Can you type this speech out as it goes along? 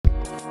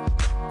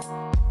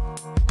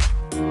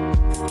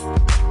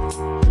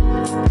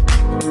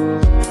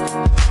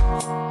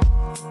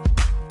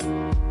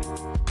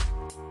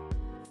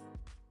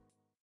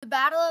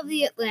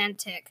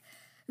Atlantic.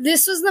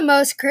 This was the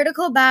most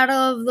critical battle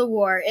of the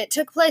war. It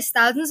took place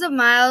thousands of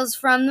miles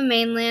from the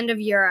mainland of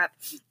Europe.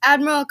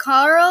 Admiral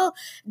Karl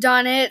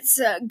Donitz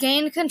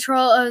gained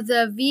control of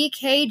the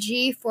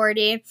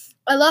VKG-40,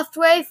 a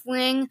Luftwaffe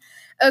wing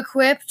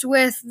equipped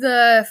with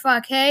the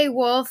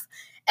Focke-Wulf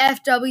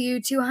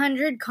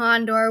FW-200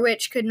 Condor,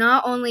 which could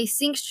not only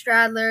sink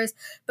straddlers,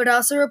 but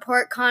also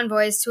report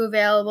convoys to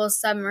available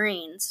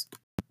submarines.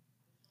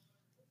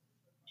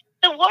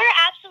 The war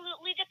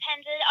absolutely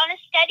depended on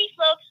a steady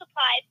flow of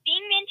supplies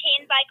being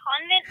maintained by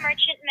convict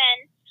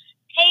merchantmen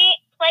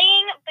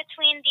playing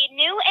between the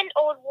new and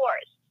old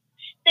wars.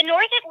 The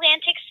North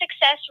Atlantic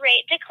success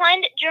rate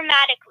declined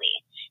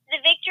dramatically.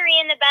 The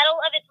victory in the Battle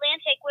of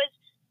Atlantic was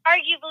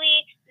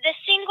arguably the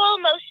single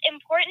most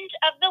important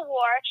of the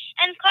war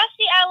and cost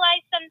the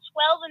Allies some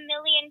 12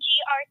 million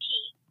GRT.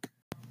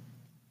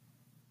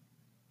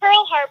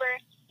 Pearl Harbor,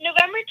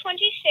 November 26,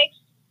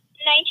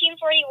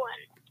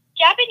 1941.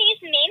 Japanese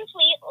main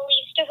fleet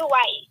leaves to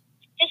Hawaii.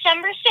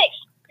 December 6,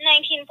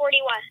 1941.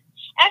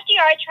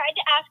 FDR tried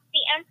to ask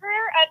the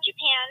Emperor of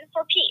Japan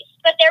for peace,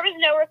 but there was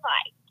no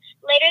reply.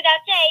 Later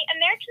that day,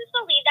 Americans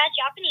believed that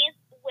Japanese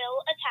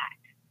will attack.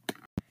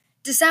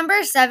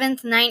 December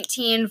 7th,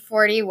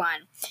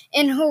 1941.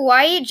 In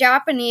Hawaii,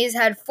 Japanese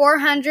had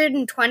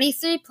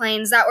 423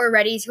 planes that were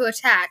ready to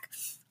attack.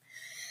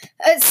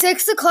 At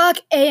 6 o'clock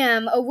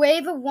a.m., a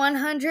wave of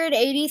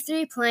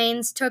 183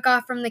 planes took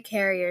off from the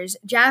carriers.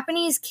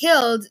 Japanese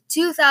killed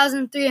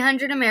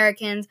 2,300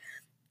 Americans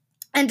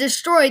and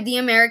destroyed the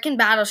American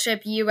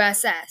battleship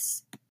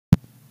USS.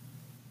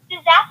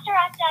 Disaster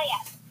at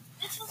Dieppe.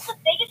 This was the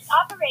biggest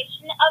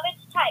operation of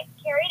its type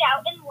carried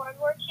out in World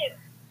War II.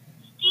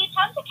 The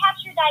attempt to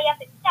capture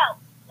Dieppe itself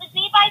was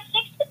made by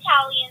 6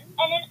 battalions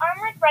and an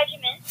armored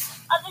regiment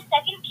of the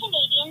 2nd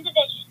Canadian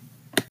Division.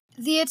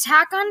 The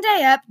attack on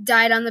Dieppe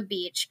died on the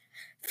beach.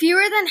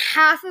 Fewer than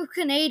half of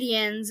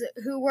Canadians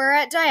who were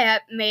at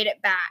Dieppe made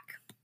it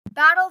back.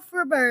 Battle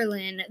for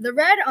Berlin. The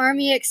Red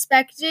Army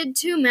expected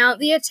to mount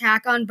the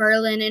attack on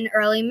Berlin in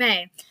early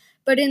May,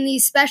 but in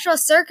these special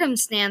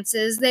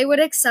circumstances, they would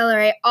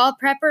accelerate all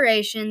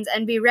preparations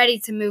and be ready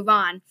to move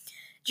on.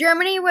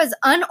 Germany was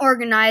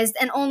unorganized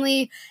and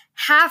only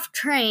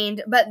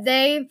half-trained, but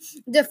they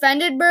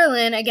defended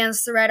Berlin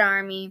against the Red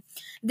Army.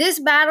 This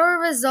battle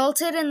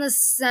resulted in the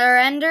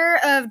surrender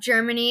of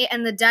Germany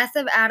and the death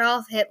of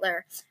Adolf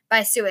Hitler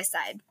by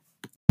suicide.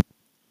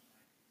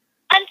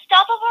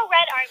 Unstoppable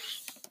Red Army.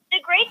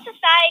 The Great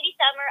Society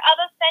Summer of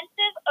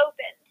Offensive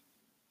opened.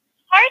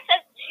 Parts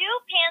of 2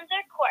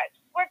 Panzer Corps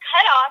were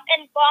cut off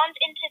and bombed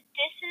into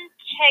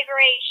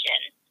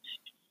disintegration.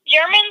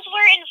 Germans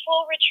were in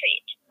full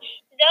retreat,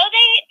 though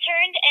they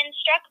turned and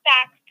struck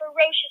back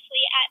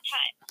ferociously at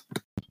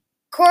times.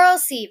 Coral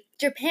Sea.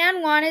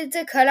 Japan wanted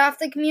to cut off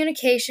the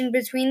communication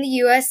between the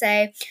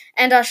USA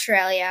and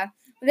Australia.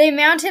 They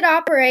mounted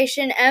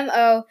Operation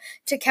MO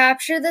to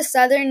capture the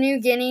southern New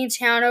Guinea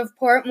town of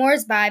Port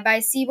Moresby by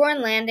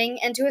seaborne landing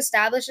and to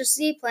establish a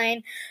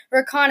seaplane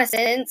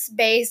reconnaissance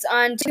base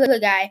on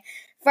Tulagai,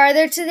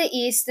 farther to the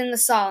east in the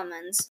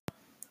Solomons.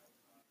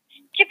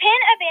 Japan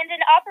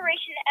abandoned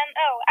Operation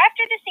MO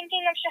after the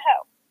sinking of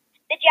Shahou.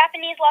 The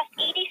Japanese lost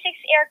 86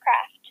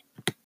 aircraft.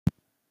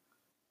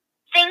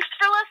 Thanks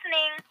for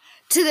listening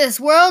to this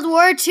World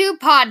War II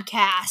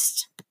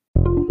podcast.